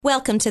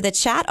Welcome to the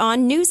chat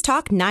on News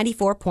Talk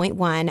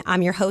 94.1.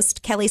 I'm your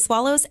host, Kelly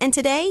Swallows, and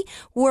today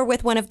we're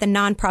with one of the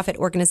nonprofit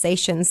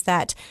organizations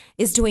that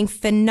is doing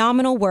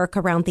phenomenal work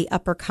around the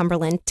Upper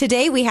Cumberland.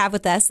 Today we have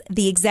with us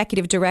the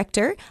executive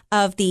director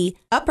of the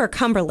Upper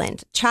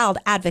Cumberland Child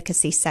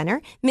Advocacy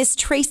Center, Miss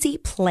Tracy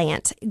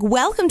Plant.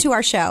 Welcome to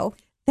our show.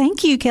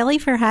 Thank you, Kelly,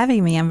 for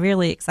having me. I'm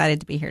really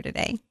excited to be here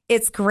today.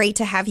 It's great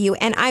to have you,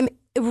 and I'm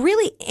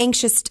really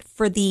anxious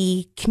for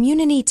the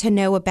community to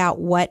know about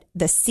what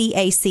the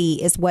CAC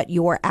is, what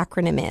your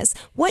acronym is.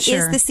 What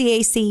is the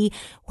CAC?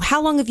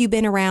 How long have you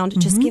been around?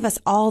 Just give us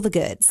all the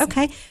goods.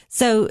 Okay.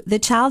 So the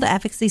Child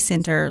Advocacy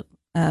Center,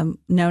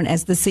 known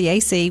as the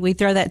CAC, we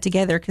throw that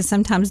together because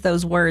sometimes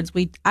those words,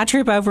 I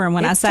trip over them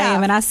when I say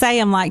them, and I say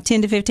them like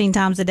 10 to 15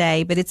 times a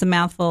day, but it's a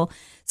mouthful.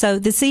 So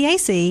the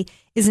CAC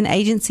is an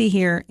agency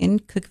here in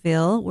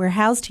Cookeville. We're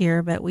housed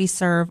here, but we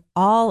serve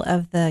all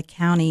of the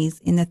counties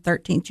in the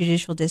 13th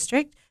Judicial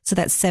District. So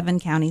that's 7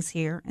 counties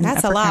here in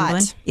That's the Upper a lot.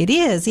 Cumberland. It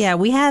is, yeah.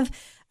 We have,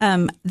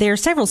 there are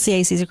several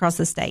CACs across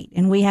the state,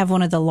 and we have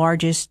one of the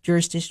largest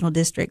jurisdictional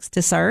districts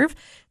to serve.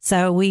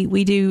 So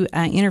we do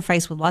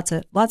interface with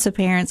lots of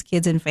parents,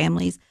 kids, and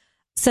families.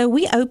 So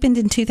we opened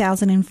in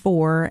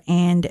 2004,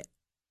 and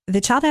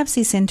the Child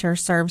Advocacy Center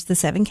serves the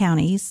 7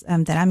 counties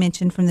that I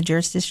mentioned from the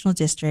jurisdictional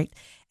district.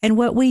 And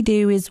what we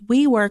do is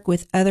we work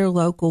with other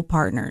local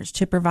partners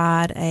to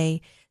provide a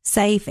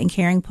safe and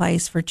caring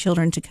place for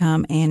children to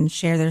come and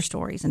share their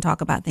stories and talk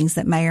about things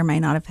that may or may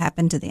not have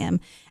happened to them.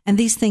 And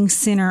these things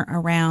center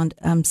around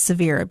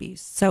severe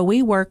abuse. So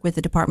we work with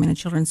the Department of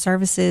Children's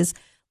Services,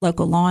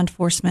 local law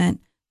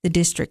enforcement, the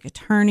district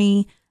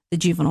attorney, the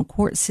juvenile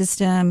court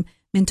system,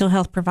 mental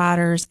health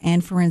providers,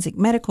 and forensic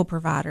medical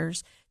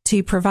providers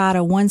to provide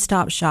a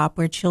one-stop shop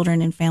where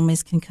children and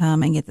families can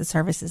come and get the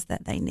services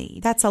that they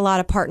need. That's a lot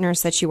of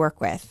partners that you work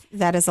with.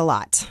 That is a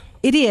lot.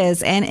 It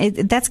is, and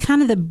that's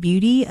kind of the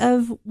beauty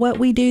of what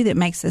we do that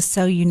makes us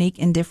so unique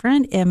and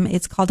different.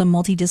 It's called a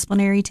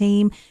multidisciplinary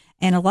team,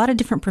 and a lot of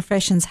different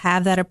professions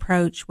have that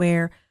approach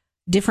where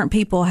different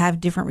people have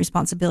different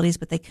responsibilities,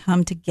 but they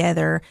come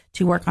together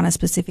to work on a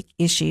specific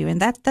issue,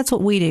 and that's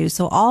what we do.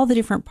 So all the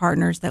different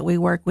partners that we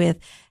work with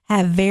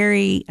have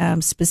very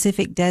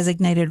specific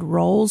designated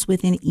roles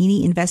within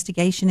any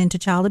investigation into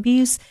child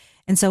abuse.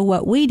 And so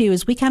what we do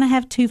is we kind of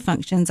have 2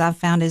 functions. I've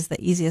found is the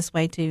easiest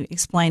way to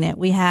explain it.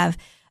 We have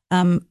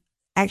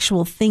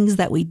actual things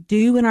that we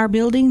do in our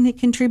building that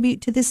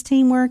contribute to this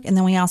teamwork. And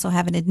then we also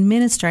have an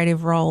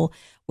administrative role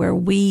where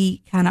we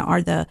kind of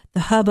are the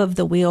hub of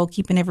the wheel,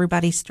 keeping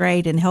everybody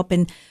straight and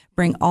helping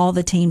bring all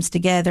the teams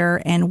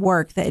together and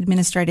work the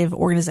administrative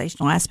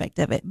organizational aspect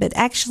of it. But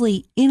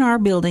actually in our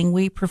building,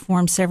 we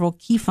perform several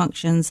key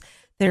functions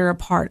that are a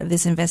part of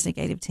this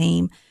investigative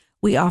team.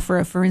 We offer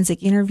a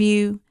forensic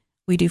interview.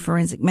 We do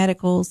forensic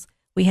medicals.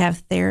 We have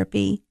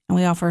therapy, and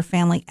we offer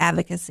family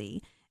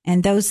advocacy.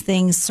 And those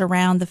things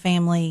surround the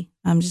family,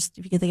 just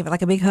if you can think of it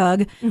like a big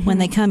hug, when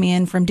they come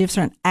in from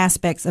different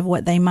aspects of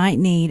what they might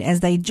need as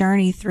they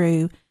journey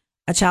through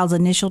a child's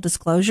initial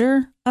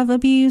disclosure of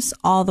abuse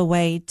all the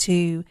way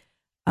to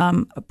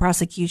a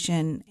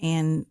prosecution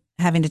and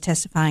having to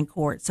testify in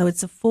court. So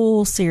it's a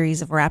full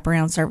series of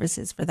wraparound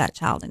services for that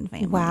child and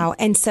family. Wow.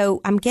 And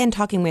so I'm again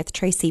talking with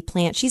Tracy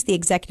Plant. She's the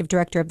executive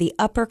director of the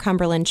Upper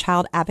Cumberland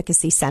Child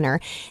Advocacy Center.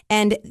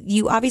 And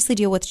you obviously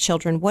deal with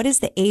children. What is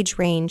the age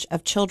range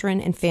of children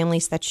and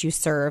families that you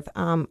serve?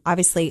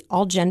 Obviously,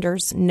 all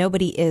genders.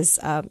 Nobody is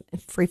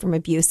free from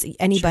abuse.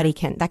 Anybody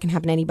can happen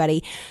to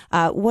anybody.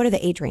 What are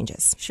the age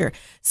ranges? Sure.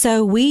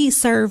 So we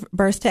serve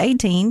birth to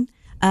 18.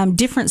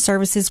 Different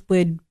services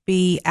would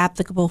be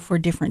applicable for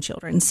different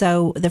children.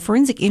 So the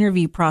forensic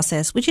interview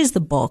process, which is the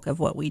bulk of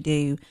what we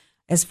do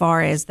as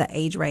far as the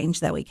age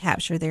range that we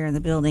capture there in the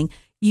building,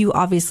 you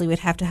obviously would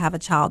have to have a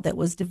child that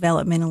was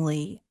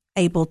developmentally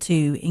able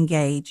to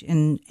engage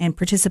and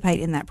participate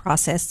in that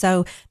process.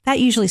 So that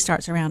usually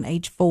starts around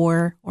age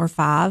 4 or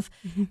 5.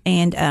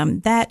 And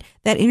that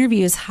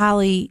interview is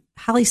highly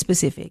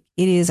specific.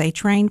 It is a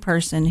trained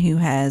person who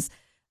has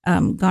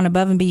gone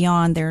above and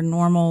beyond their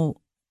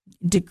normal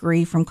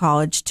degree from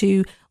college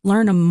to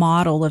learn a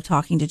model of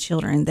talking to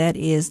children that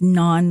is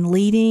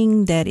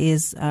non-leading, that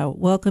is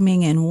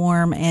welcoming and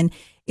warm. And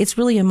it's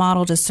really a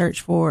model to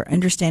search for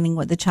understanding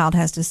what the child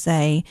has to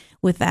say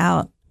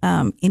without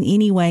in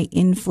any way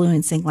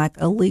influencing like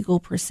a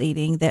legal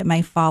proceeding that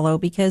may follow,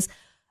 because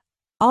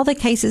all the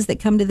cases that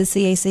come to the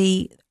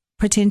CAC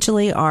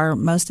potentially are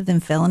most of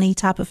them felony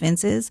type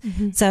offenses.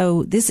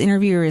 So this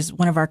interviewer is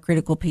one of our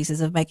critical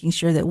pieces of making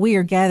sure that we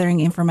are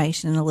gathering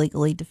information in a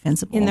legally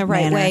defensible in the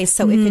right manner. way.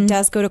 So if it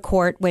does go to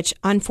court, which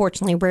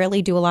unfortunately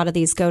rarely do a lot of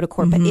these go to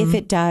court, but if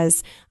it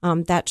does,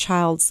 that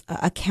child's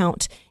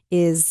account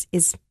is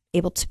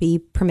able to be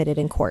permitted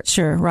in court.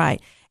 Sure,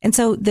 right. And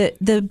so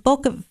the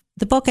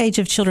bulk age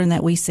of children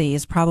that we see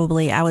is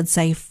probably, I would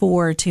say,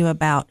 4 to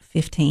about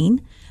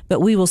 15. But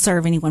we will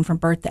serve anyone from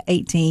birth to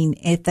 18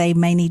 if they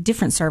may need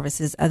different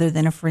services other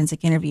than a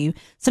forensic interview.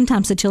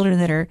 Sometimes the children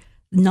that are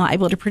not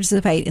able to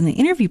participate in the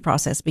interview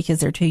process because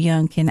they're too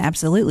young can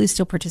absolutely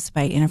still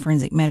participate in a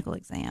forensic medical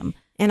exam.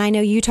 And I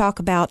know you talk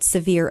about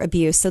severe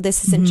abuse. So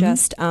this isn't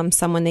just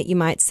someone that you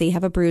might see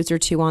have a bruise or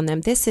two on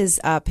them. This is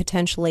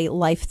potentially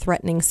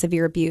life-threatening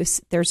severe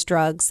abuse. There's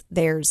drugs.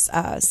 There's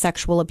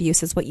sexual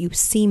abuse is what you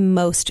see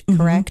most,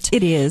 correct?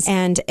 It is.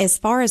 And as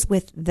far as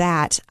with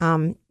that,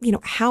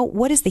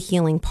 what is the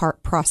healing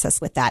process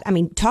with that? I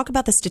mean, talk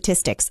about the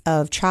statistics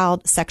of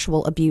child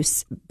sexual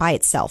abuse by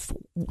itself.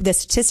 The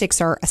statistics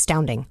are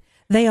astounding.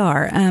 They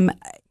are.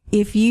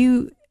 If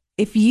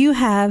you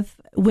have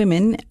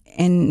women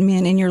and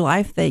men in your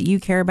life that you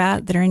care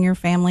about, that are in your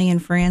family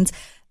and friends,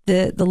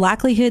 the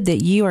likelihood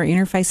that you are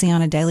interfacing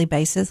on a daily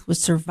basis with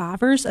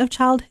survivors of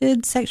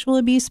childhood sexual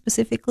abuse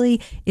specifically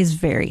is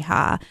very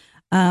high.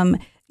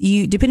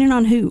 You, depending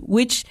on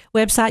which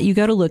website you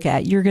go to look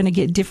at, you're going to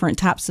get different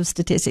types of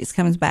statistics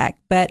coming back.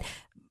 But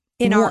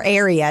in our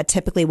area,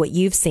 typically what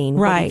you've seen,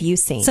 right. What have you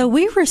seen? So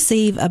we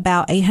receive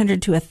about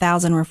 800 to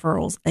 1,000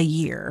 referrals a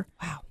year.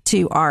 Wow.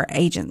 To our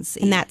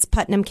agency. And that's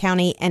Putnam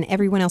County and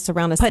everyone else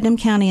around us. Putnam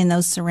County and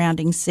those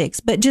surrounding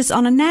 6. But just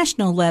on a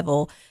national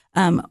level,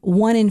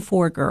 1 in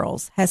 4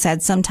 girls has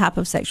had some type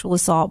of sexual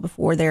assault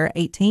before they're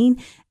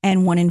 18,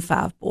 and 1 in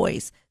 5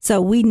 boys.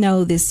 So we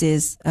know this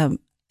is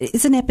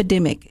it's an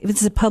epidemic.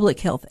 It's a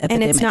public health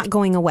epidemic. And it's not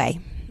going away,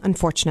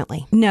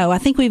 unfortunately. No, I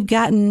think we've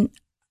gotten,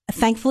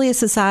 thankfully, as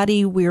a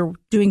society, we're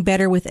doing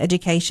better with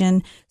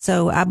education.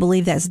 So I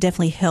believe that's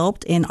definitely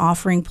helped in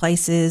offering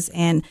places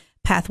and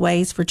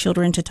pathways for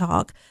children to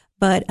talk,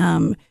 but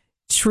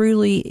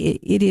truly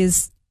it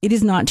is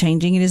not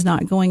changing. It is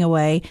not going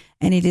away,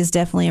 and it is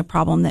definitely a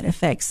problem that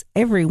affects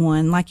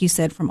everyone, like you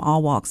said, from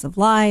all walks of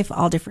life,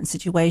 all different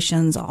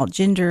situations, all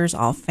genders,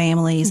 all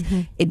families.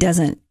 It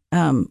doesn't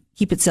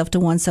keep itself to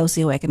one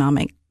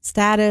socioeconomic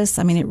status.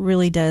 I mean, it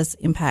really does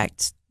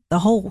impact the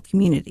whole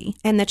community.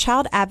 And the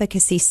Child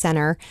Advocacy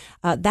Center,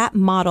 that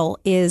model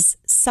is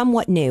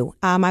somewhat new.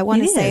 I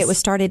want to say it was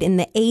started in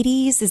the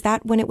 80s. Is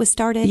that when it was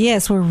started?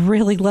 Yes, we're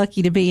really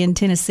lucky to be in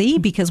Tennessee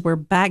because we're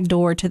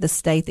backdoor to the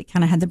state that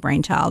kind of had the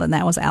brainchild, and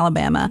that was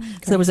Alabama.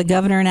 So there was a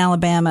governor in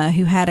Alabama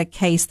who had a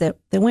case that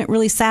went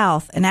really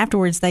south, and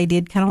afterwards they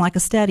did kind of like a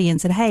study and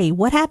said, hey,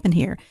 what happened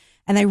here?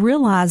 And they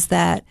realized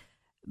that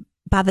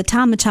by the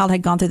time the child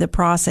had gone through the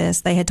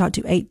process, they had talked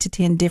to 8 to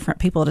 10 different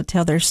people to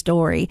tell their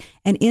story.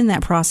 And in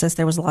that process,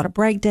 there was a lot of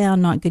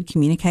breakdown, not good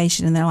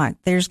communication. And they're like,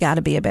 there's got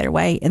to be a better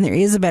way. And there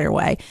is a better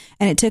way.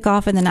 And it took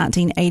off in the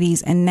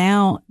 1980s. And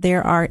now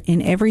there are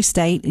in every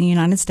state in the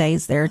United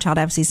States, there are child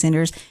advocacy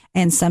centers,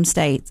 and some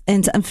states,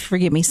 and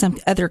some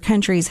other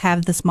countries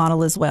have this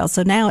model as well.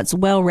 So now it's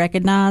well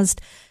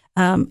recognized,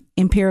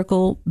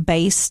 empirical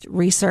based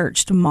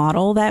researched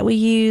model that we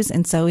use.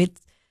 And so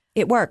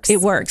it works.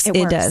 It works.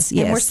 It does.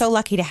 Yes. And we're so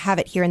lucky to have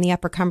it here in the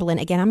Upper Cumberland.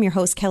 Again, I'm your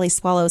host, Kelly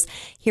Swallows,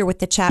 here with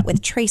the chat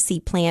with Tracy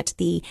Plant,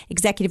 the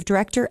Executive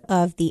Director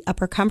of the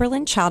Upper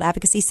Cumberland Child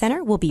Advocacy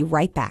Center. We'll be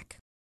right back.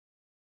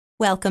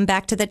 Welcome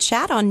back to the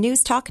chat on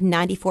News Talk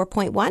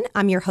 94.1.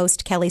 I'm your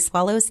host, Kelly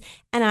Swallows,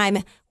 and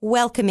I'm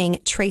welcoming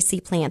Tracy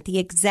Plant, the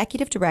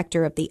Executive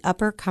Director of the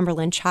Upper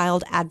Cumberland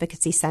Child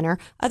Advocacy Center,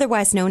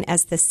 otherwise known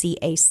as the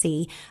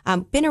CAC.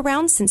 Been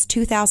around since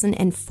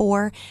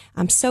 2004.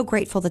 I'm so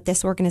grateful that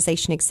this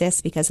organization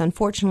exists because,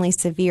 unfortunately,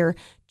 severe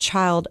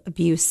child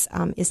abuse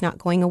is not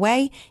going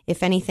away.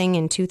 If anything,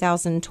 in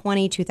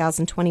 2020,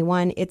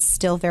 2021, it's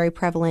still very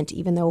prevalent,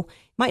 even though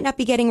it might not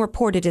be getting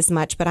reported as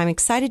much. But I'm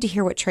excited to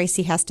hear what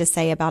Tracy has to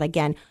say about,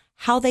 again,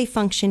 how they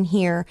function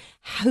here,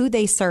 who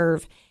they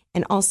serve,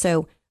 and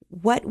also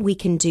what we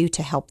can do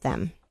to help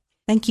them.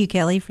 Thank you,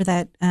 Kelly, for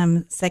that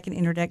second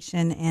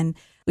introduction. And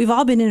we've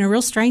all been in a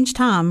real strange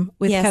time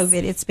with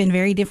COVID. It's been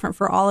very different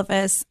for all of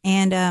us.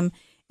 And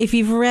if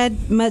you've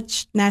read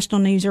much national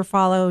news or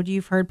followed,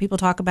 you've heard people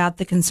talk about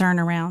the concern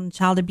around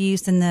child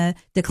abuse and the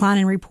decline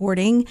in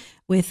reporting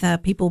with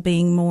people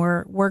being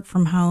more work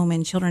from home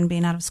and children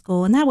being out of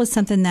school. And that was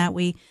something that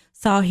we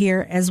saw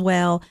here as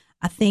well.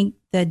 I think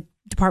the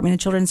Department of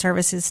Children's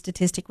Services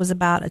statistic was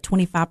about a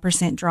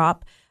 25%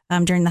 drop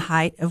during the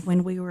height of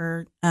when we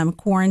were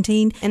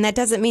quarantined. And that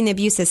doesn't mean the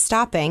abuse is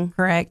stopping.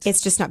 Correct.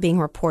 It's just not being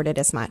reported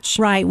as much.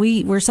 Right.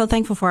 We're so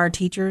thankful for our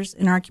teachers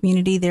in our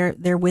community.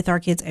 They're with our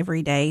kids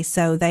every day.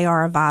 So they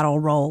are a vital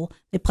role.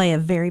 They play a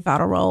very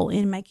vital role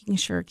in making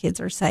sure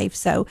kids are safe.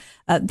 So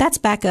that's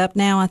back up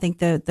now. I think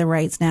the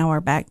rates now are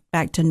back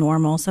to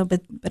normal. So,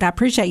 but I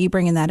appreciate you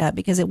bringing that up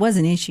because it was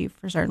an issue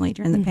for certainly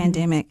during the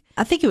pandemic.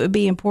 I think it would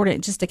be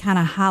important just to kind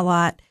of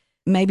highlight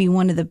maybe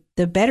one of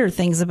the better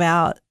things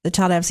about the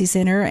Child Advocacy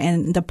Center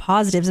and the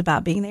positives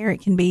about being there. It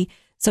can be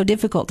so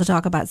difficult to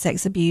talk about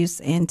sex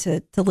abuse and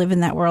to live in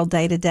that world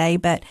day to day,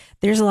 but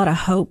there's a lot of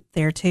hope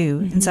there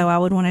too. And so I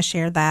would want to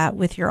share that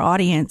with your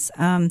audience.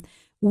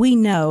 We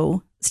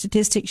know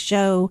statistics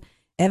show,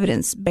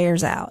 evidence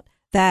bears out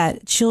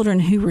that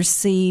children who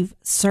receive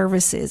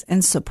services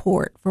and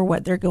support for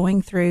what they're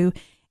going through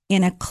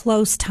in a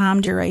close time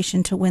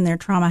duration to when their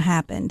trauma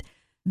happened,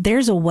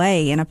 there's a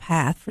way and a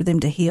path for them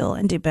to heal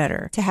and do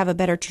better. To have a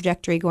better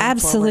trajectory going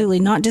Absolutely.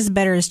 forward. Not just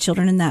better as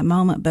children in that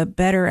moment, but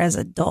better as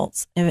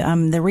adults.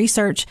 The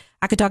research,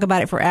 I could talk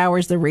about it for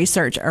hours, the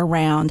research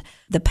around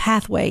the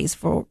pathways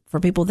for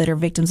people that are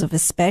victims of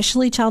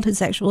especially childhood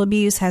sexual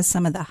abuse has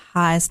some of the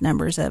highest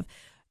numbers of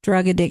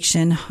drug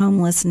addiction,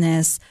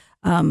 homelessness,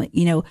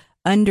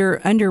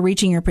 under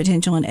reaching your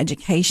potential in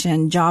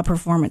education, job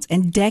performance,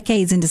 and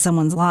decades into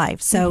someone's life.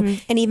 So,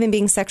 and even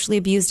being sexually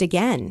abused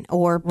again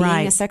or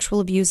being a sexual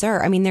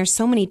abuser. I mean, there's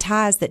so many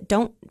ties that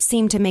don't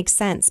seem to make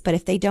sense, but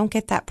if they don't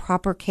get that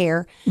proper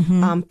care,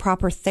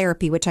 proper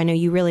therapy, which I know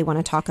you really want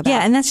to talk about. Yeah,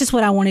 and that's just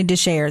what I wanted to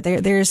share.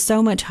 There is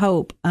so much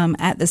hope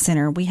at the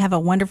center. We have a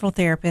wonderful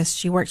therapist.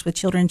 She works with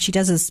children. She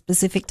does a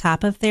specific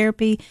type of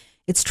therapy.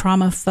 It's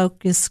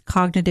trauma-focused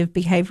cognitive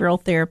behavioral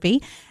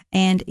therapy.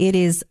 And it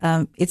is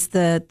it's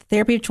the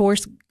therapy of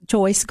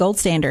choice gold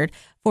standard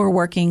for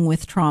working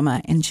with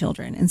trauma in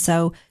children. And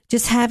so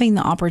just having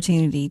the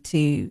opportunity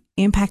to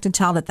impact a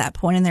child at that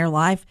point in their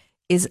life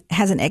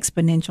has an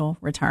exponential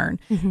return.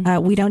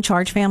 We don't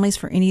charge families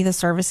for any of the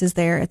services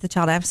there at the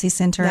Child Advocacy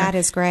Center. That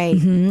is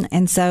great.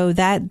 And so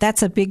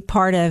that's a big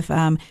part of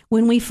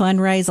when we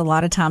fundraise. A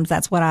lot of times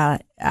that's what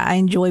I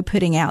enjoy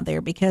putting out there,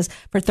 because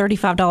for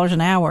 $35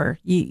 an hour,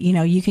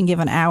 you can give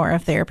an hour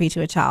of therapy to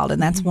a child, and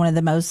that's one of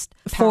the most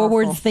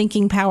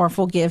forward-thinking,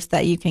 powerful gifts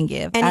that you can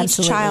give. And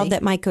Absolutely. each child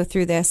that might go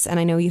through this, and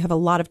I know you have a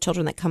lot of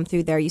children that come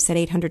through there. You said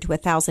 800 to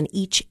 1,000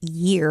 each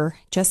year,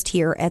 just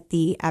here at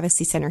the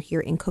Advocacy Center here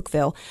in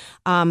Cookeville.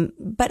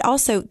 But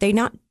also, they're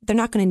not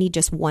going to need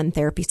just one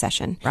therapy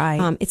session.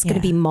 Right. It's going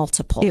to be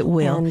multiple. It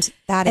will. And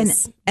that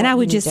is. And I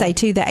would just say,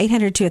 too, that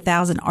 800 to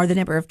 1,000 are the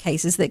number of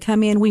cases that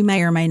come in. We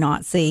may or may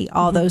not see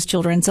all those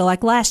children. So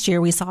like last year,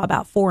 we saw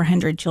about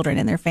 400 children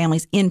and their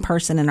families in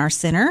person in our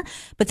center.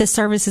 But the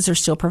services are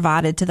still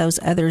provided to those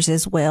others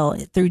as well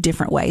through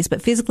different ways.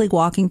 But physically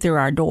walking through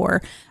our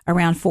door,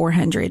 around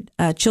 400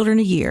 children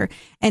a year.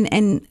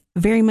 And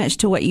very much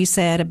to what you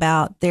said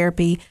about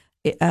therapy,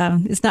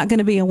 it's not going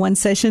to be a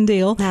one-session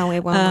deal. No,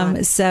 it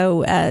won't.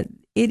 So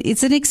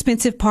it's an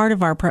expensive part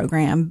of our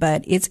program,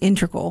 but it's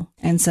integral.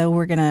 And so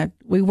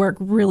we work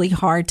really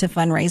hard to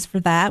fundraise for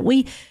that.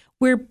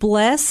 We're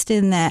blessed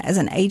in that as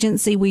an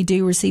agency, we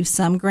do receive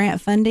some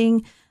grant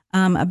funding.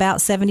 About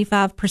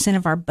 75%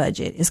 of our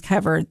budget is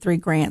covered through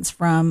grants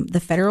from the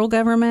federal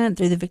government,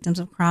 through the Victims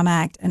of Crime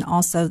Act, and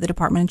also the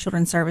Department of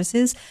Children's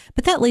Services.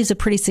 But that leaves a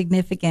pretty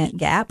significant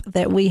gap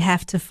that we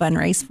have to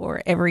fundraise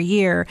for every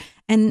year.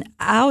 And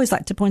I always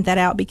like to point that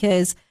out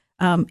because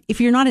if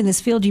you're not in this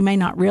field, you may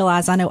not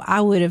realize. I know I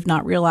would have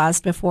not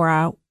realized before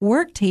I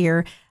worked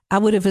here. I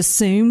would have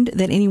assumed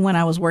that anyone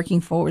I was working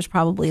for was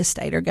probably a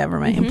state or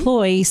government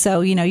employee.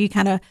 So, you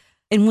kind of,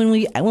 and when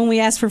we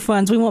ask for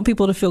funds, we want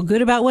people to feel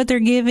good about what they're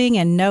giving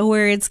and know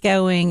where it's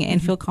going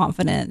and feel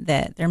confident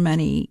that their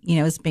money,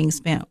 is being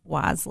spent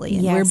wisely.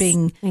 And we're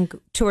being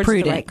towards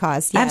prudent. The right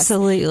cause. Yes.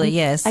 Absolutely.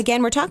 Yes.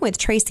 Again, we're talking with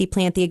Tracy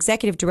Plant, the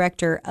executive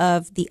director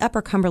of the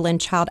Upper Cumberland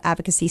Child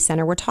Advocacy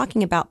Center. We're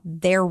talking about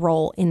their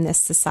role in this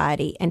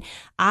society. And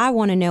I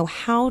want to know,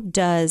 how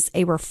does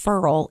a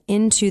referral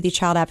into the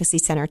Child Advocacy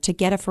Center to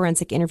get a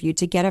forensic interview,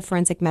 to get a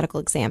forensic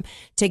medical exam,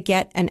 to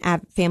get an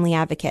family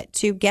advocate,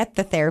 to get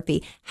the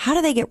therapy, how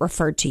do they get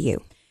referred to you?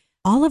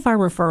 All of our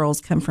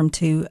referrals come from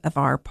two of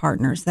our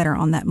partners that are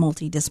on that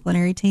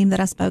multidisciplinary team that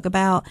I spoke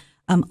about.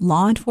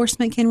 Law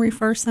enforcement can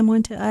refer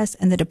someone to us,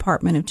 and the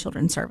Department of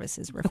Children's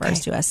Services refers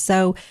to us.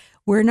 So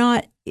we're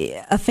not,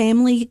 a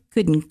family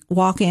couldn't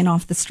walk in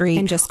off the street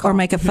and just or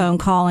make a phone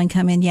call and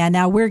come in. Yeah,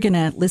 now we're going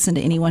to listen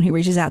to anyone who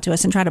reaches out to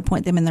us and try to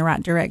point them in the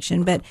right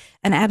direction. But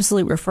an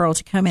absolute referral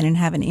to come in and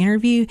have an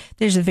interview,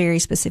 there's a very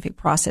specific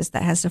process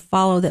that has to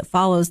follow that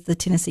follows the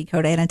Tennessee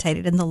Code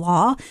annotated in the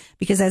law.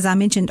 Because as I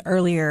mentioned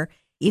earlier,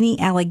 any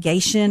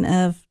allegation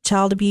of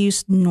child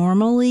abuse,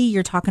 normally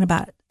you're talking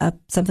about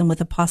something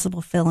with a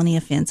possible felony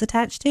offense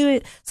attached to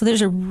it. So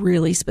there's a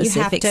really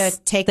specific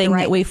thing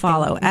that we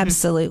follow.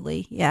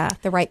 Absolutely. Yeah.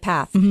 The right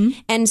path.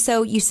 And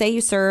so you say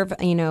you serve,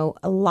 a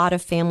lot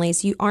of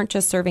families. You aren't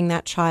just serving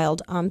that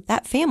child.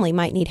 That family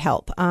might need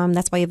help.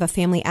 That's why you have a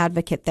family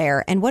advocate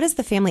there. And what does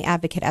the family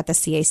advocate at the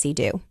CAC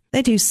do?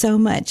 They do so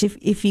much.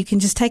 If you can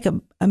just take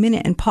a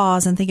minute and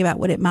pause and think about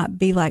what it might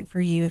be like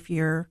for you if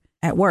you're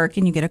at work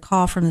and you get a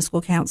call from the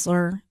school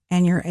counselor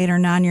and your 8 or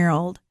 9 year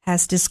old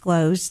has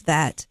disclosed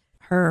that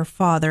her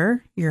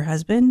father, your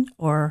husband,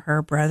 or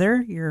her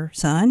brother, your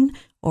son,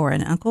 or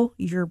an uncle,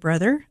 your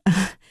brother,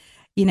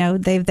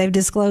 they've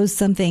disclosed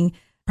something,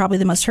 probably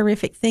the most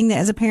horrific thing that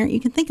as a parent you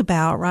can think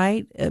about,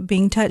 right?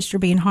 Being touched or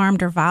being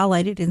harmed or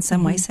violated in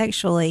some way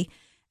sexually.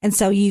 And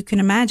so you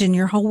can imagine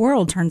your whole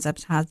world turns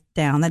upside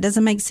down. That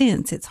doesn't make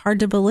sense. It's hard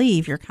to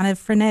believe. You're kind of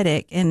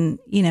frenetic and,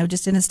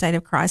 just in a state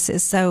of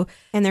crisis. So,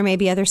 and there may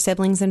be other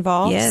siblings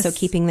involved. Yes. So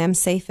keeping them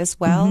safe as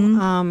well.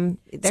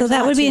 So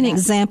that would be an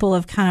example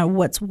of kind of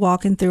what's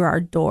walking through our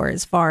door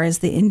as far as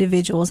the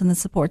individuals and the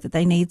support that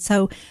they need.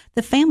 So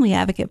the family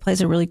advocate plays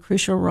a really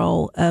crucial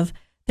role of,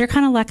 they're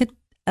kind of like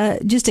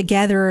just a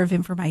gatherer of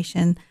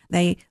information.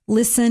 They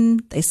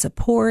listen, they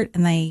support,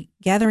 and they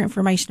gather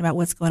information about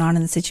what's going on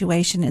in the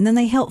situation, and then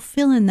they help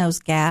fill in those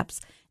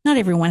gaps. Not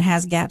everyone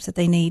has gaps that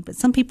they need, but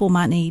some people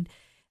might need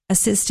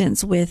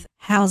assistance with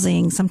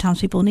housing.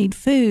 Sometimes people need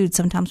food.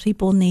 Sometimes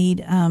people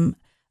need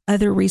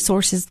other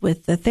resources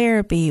with the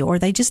therapy, or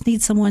they just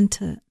need someone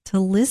to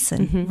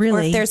listen,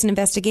 really. Or if there's an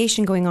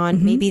investigation going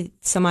on, maybe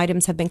some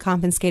items have been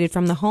confiscated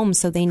from the home,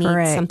 so they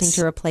need something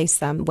to replace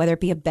them, whether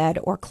it be a bed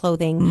or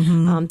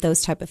clothing,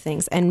 those type of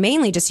things. And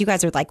mainly just you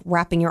guys are like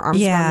wrapping your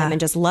arms around them and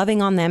just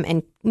loving on them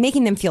and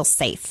making them feel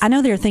safe. I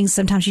know there are things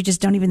sometimes you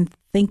just don't even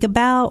think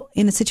about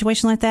in a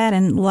situation like that.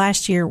 And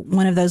last year,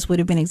 one of those would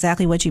have been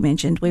exactly what you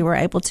mentioned. We were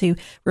able to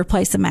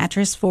replace a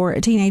mattress for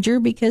a teenager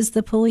because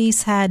the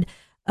police had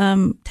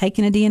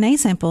taken a DNA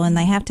sample, and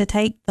they have to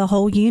take the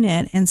whole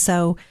unit. And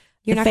so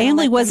the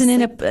family wasn't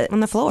on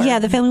the floor. Yeah,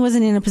 the family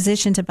wasn't in a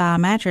position to buy a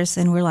mattress,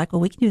 and we're like,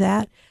 well, we can do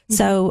that.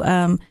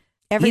 So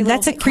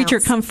that's a creature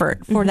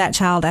comfort for that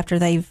child after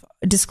they've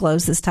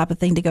disclosed this type of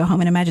thing, to go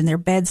home and imagine their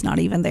bed's not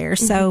even there.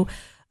 So,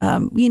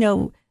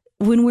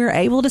 when we're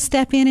able to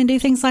step in and do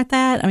things like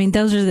that, I mean,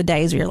 those are the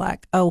days where you're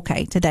like, oh,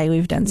 okay, today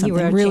we've done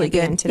something really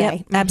good today.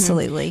 Yep,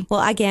 absolutely.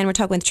 Well, again, we're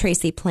talking with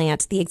Tracy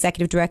Plant, the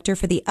Executive Director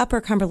for the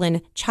Upper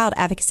Cumberland Child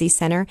Advocacy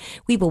Center.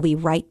 We will be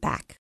right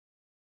back.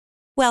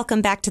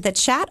 Welcome back to the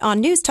chat on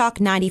News Talk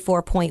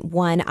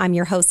 94.1. I'm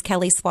your host,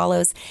 Kelly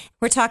Swallows.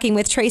 We're talking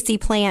with Tracy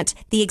Plant,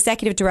 the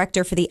Executive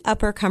Director for the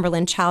Upper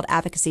Cumberland Child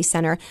Advocacy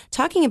Center,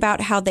 talking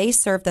about how they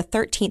serve the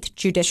 13th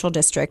Judicial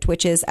District,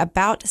 which is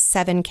about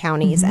 7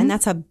 counties. And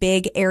that's a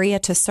big area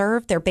to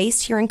serve. They're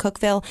based here in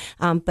Cookeville,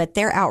 but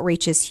their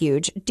outreach is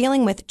huge,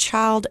 dealing with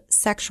child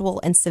sexual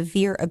and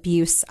severe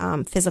abuse,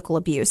 physical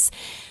abuse.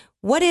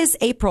 What is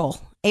April?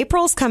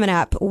 April's coming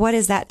up. What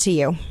is that to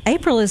you?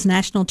 April is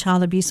National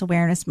Child Abuse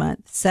Awareness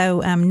Month. So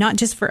not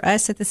just for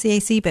us at the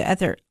CAC, but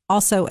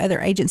other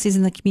agencies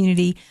in the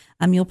community.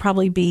 You'll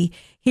probably be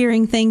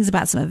hearing things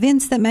about some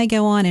events that may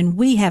go on, and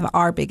we have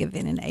our big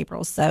event in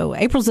April. So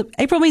April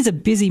means a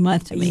busy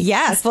month to me.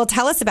 Yes. Well,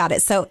 tell us about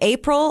it. So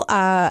April,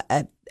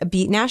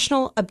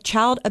 National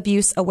Child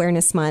Abuse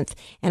Awareness Month.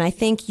 And I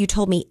think you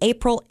told me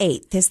April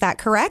 8th. Is that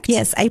correct?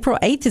 Yes. April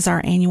 8th is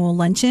our annual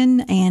luncheon.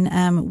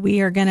 And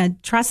we are going to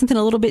try something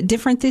a little bit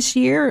different this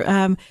year.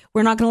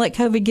 We're not going to let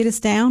COVID get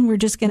us down. We're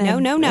just going to...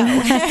 No.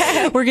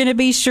 We're going to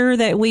be sure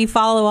that we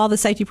follow all the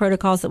safety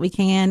protocols that we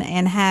can,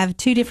 and have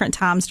 2 different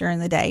times during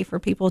the day for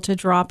people to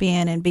drop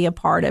in and be a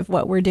part of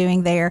what we're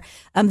doing there.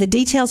 The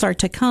details are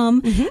to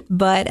come,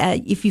 but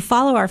if you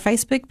follow our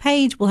Facebook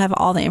page, we'll have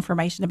all the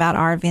information about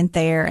our event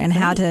there and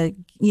how to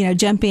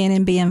jump in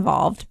and be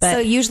involved. But so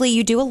usually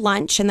you do a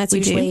lunch, and that's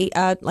usually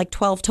like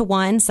 12 to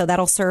 1. So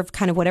that'll serve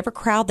kind of whatever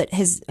crowd that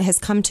has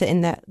come to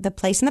in the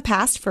place in the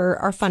past for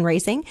our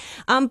fundraising.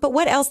 But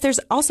what else? There's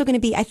also going to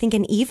be, I think,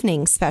 an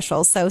evening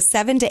special. So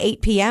 7 to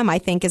 8 p.m., I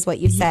think is what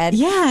you said.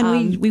 Yeah.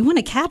 And we want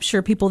to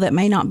capture people that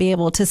may not be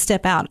able to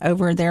step out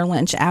over their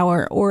lunch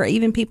hour, or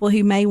even people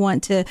who may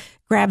want to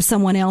grab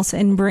someone else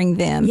and bring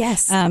them.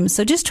 Yes.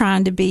 So just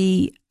trying to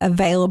be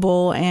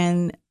available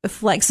and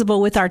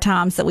flexible with our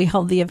times that we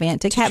hold the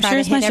event to capture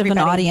as much of an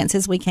audience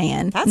as we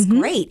can. That's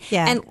great.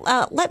 Yeah. And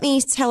let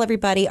me tell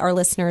everybody, our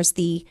listeners,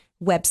 the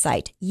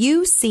website,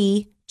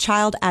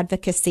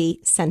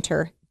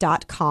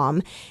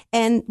 UCChildadvocacycenter.com.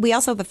 And we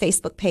also have a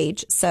Facebook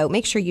page, so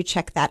make sure you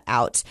check that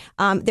out.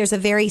 There's a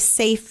very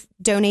safe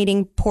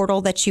donating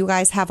portal that you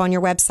guys have on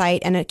your website,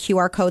 and a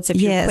QR code so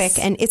if you're quick.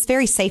 And it's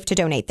very safe to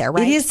donate there,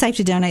 right? It is safe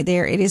to donate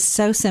there. It is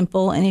so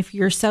simple. And if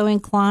you're so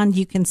inclined,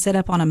 you can set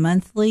up on a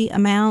monthly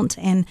amount.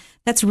 And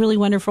that's really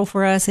wonderful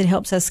for us. It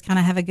helps us kind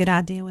of have a good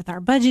idea with our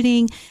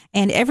budgeting,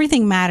 and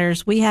everything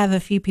matters. We have a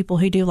few people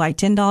who do like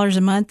 $10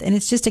 a month, and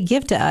it's just a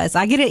gift to us.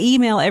 I get an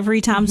email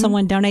every time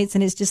someone donates,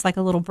 and it's just like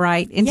a little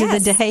bright into the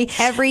day.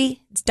 Every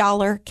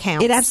dollar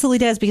counts. It absolutely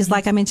does, because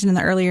like I mentioned in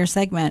the earlier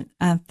segment,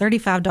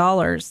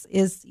 $35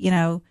 is,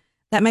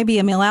 that may be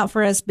a meal out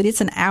for us, but it's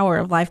an hour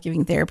of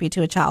life-giving therapy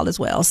to a child as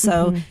well.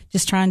 So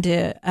just trying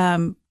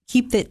to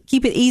keep it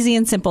easy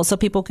and simple so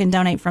people can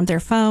donate from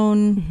their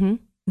phone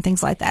and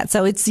things like that.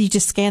 So you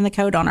just scan the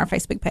code on our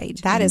Facebook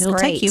page. That is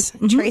great. Take you.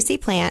 Tracy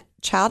Plant,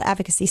 Child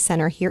Advocacy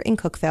Center here in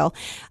Cookeville.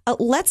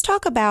 Let's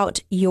talk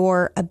about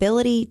your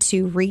ability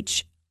to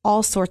reach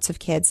all sorts of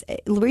kids.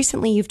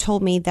 Recently, you've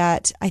told me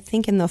that I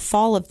think in the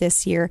fall of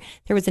this year,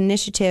 there was an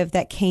initiative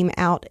that came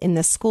out in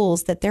the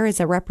schools that there is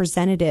a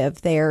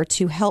representative there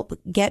to help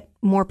get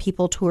more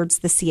people towards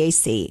the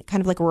CAC, kind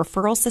of like a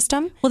referral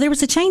system. Well, there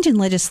was a change in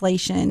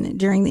legislation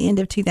during the end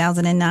of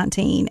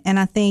 2019, and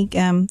I think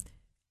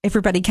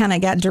everybody kind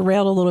of got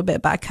derailed a little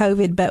bit by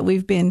COVID, but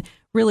we've been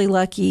really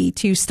lucky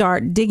to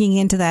start digging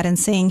into that and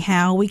seeing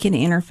how we can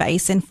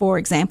interface. And for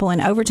example, in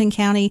Overton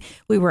County,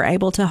 we were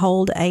able to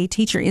hold a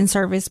teacher in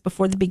service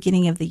before the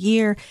beginning of the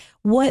year.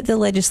 What the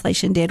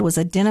legislation did was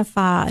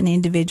identify an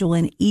individual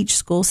in each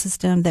school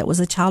system that was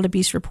a child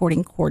abuse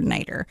reporting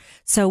coordinator.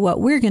 So what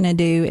we're going to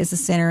do as a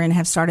center, and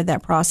have started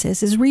that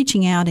process, is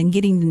reaching out and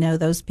getting to know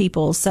those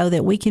people so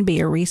that we can be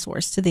a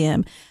resource to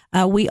them.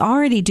 We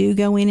already do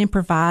go in and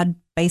provide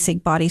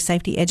basic body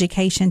safety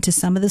education to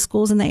some of the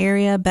schools in the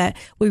area, but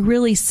we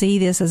really see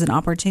this as an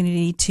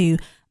opportunity to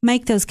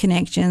make those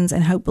connections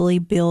and hopefully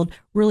build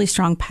really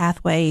strong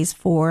pathways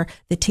for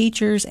the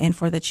teachers and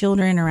for the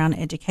children around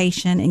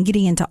education and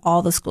getting into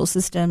all the school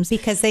systems.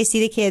 Because they see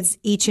the kids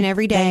each and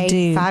every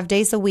day, 5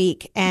 days a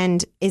week.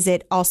 And is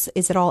it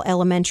all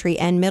elementary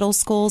and middle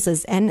schools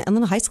and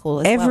little high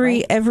school as well,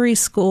 right? Every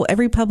school,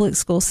 every public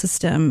school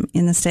system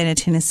in the state of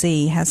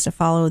Tennessee has to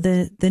follow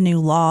the new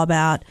law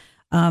about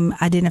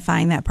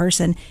identifying that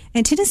person.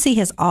 And Tennessee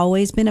has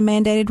always been a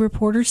mandated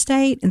reporter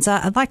state. And so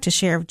I'd like to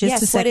share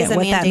just a second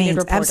what that means.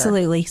 Reporter?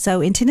 Absolutely.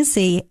 So in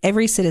Tennessee,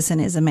 every citizen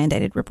is a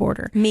mandated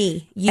reporter.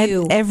 Me,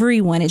 you.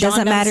 Everyone. It John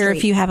doesn't matter Street.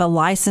 if you have a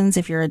license,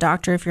 if you're a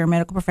doctor, if you're a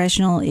medical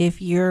professional,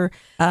 if you're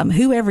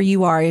whoever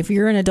you are. If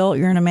you're an adult,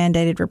 you're a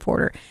mandated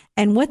reporter.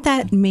 And what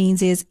that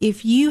means is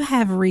if you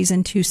have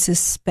reason to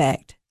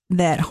suspect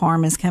that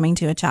harm is coming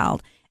to a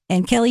child,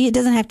 and Kelly, it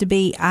doesn't have to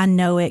be, I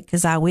know it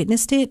because I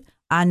witnessed it.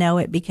 I know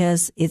it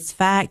because it's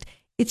fact.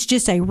 It's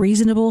just a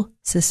reasonable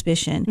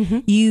suspicion. Mm-hmm.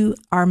 You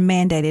are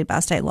mandated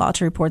by state law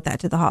to report that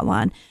to the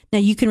hotline. Now,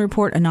 you can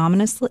report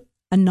anonymously,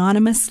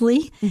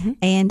 mm-hmm.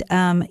 and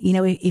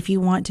if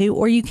you want to,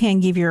 or you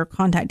can give your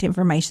contact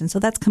information. So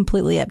that's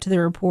completely up to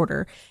the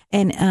reporter.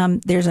 And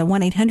there's a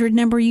 1-800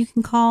 number you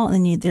can call,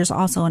 and there's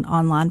also an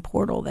online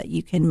portal that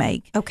you can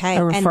make a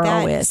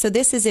referral with. So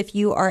this is if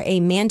you are a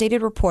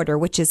mandated reporter,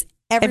 which is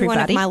every one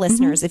of my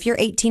listeners. Mm-hmm. If you're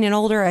 18 and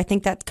older, I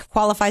think that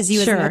qualifies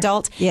you as an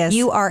adult. Yes.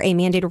 You are a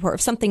mandated reporter.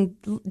 If something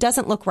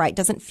doesn't look right,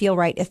 doesn't feel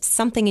right, if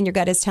something in your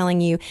gut is telling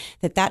you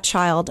that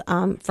child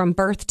from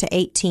birth to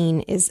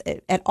 18 is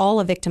at all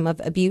a victim of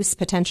abuse,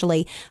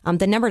 potentially,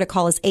 the number to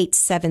call is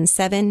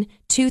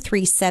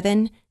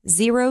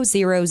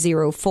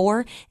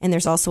 877-237-0004. And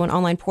there's also an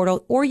online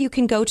portal, or you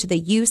can go to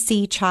the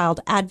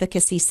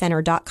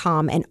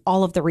UCChildAdvocacyCenter.com, and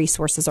all of the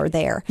resources are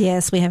there.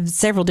 Yes, we have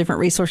several different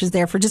resources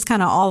there for just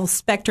kind of all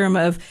spectrum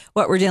of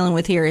what we're dealing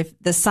with here. If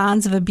the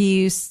signs of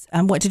abuse,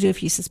 what to do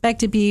if you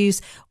suspect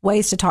abuse,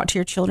 ways to talk to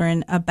your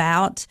children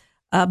about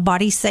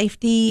body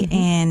safety, mm-hmm.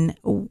 and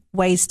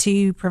ways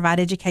to provide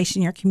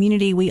education in your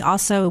community. We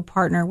also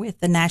partner with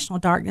the National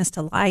Darkness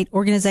to Light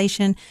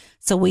organization.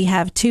 So we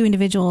have 2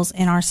 individuals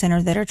in our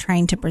center that are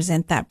trained to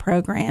present that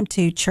program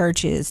to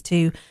churches,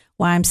 to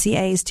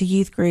YMCAs, to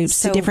youth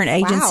groups, to different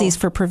agencies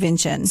for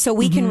prevention. So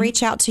we can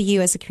reach out to you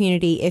as a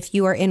community if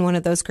you are in one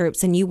of those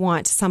groups and you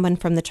want someone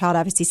from the Child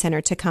Advocacy Center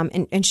to come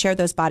and share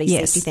those body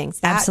safety things.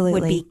 That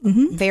absolutely. would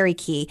be very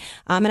key.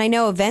 And I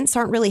know events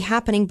aren't really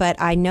happening, but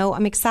I know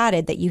I'm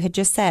excited that you had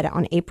just said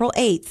on April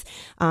 8th,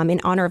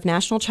 in honor of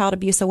National Child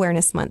Abuse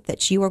Awareness Month,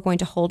 that you are going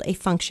to hold a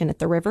function at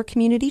the River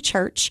Community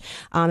Church.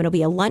 It'll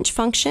be a lunch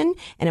function,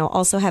 and it'll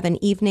also have an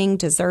evening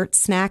dessert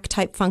snack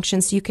type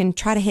function, so you can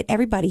try to hit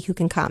everybody who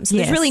can come. So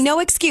there's really no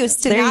excuse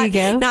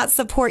to not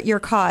support your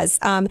cause.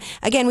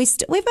 Again,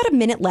 we've got a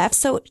minute left.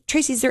 So,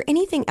 Tracy, is there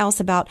anything else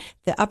about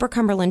the Upper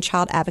Cumberland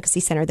Child Advocacy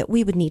Center that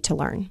we would need to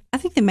learn? I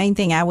think the main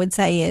thing I would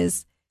say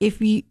is if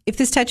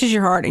this touches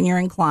your heart and you're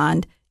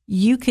inclined,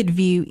 you could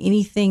view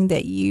anything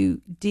that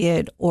you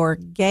did or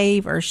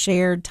gave or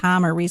shared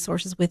time or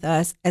resources with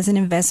us as an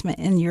investment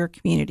in your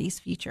community's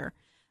future.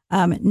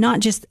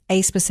 Not just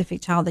a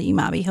specific child that you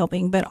might be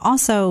helping, but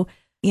also,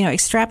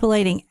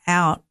 extrapolating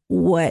out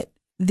what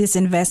this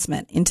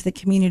investment into the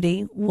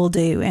community will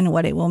do and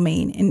what it will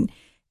mean. And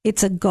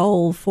it's a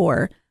goal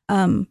for,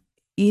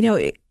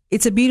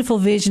 it's a beautiful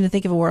vision to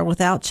think of a world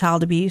without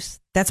child abuse.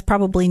 That's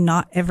probably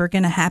not ever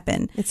going to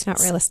happen. It's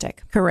not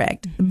realistic.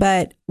 Correct.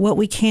 But what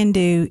we can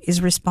do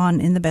is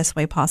respond in the best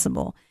way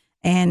possible.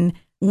 And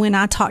when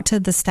I talk to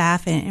the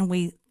staff and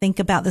we think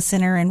about the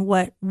center and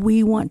what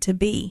we want to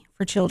be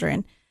for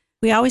children,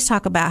 we always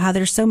talk about how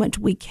there's so much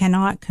we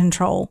cannot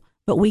control,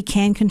 but we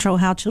can control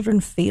how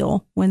children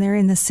feel when they're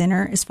in the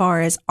center, as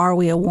far as, are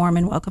we a warm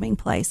and welcoming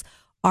place?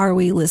 Are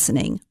we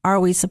listening? Are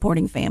we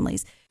supporting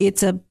families?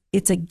 It's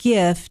a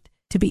gift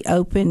to be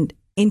opened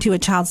into a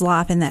child's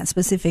life in that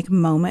specific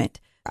moment.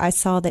 I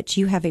saw that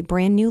you have a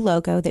brand new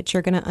logo that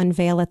you're going to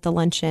unveil at the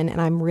luncheon, and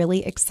I'm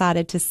really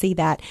excited to see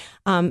that.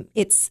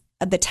 It's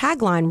the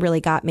tagline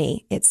really got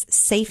me. It's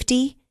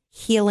safety,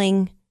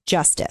 healing,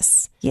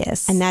 justice.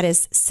 Yes. And that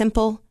is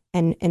simple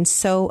and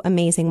so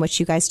amazing what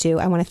you guys do.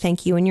 I want to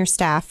thank you and your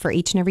staff for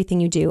each and everything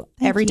you do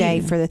every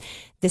day for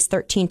this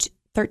 13th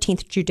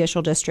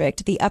Judicial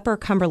District, the Upper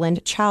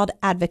Cumberland Child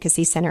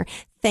Advocacy Center.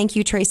 Thank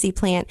you, Tracy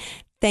Plant.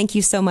 Thank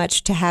you so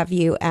much to have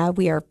you.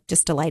 We are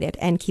just delighted,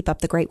 and keep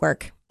up the great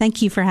work.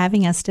 Thank you for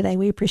having us today.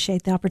 We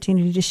appreciate the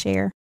opportunity to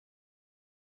share.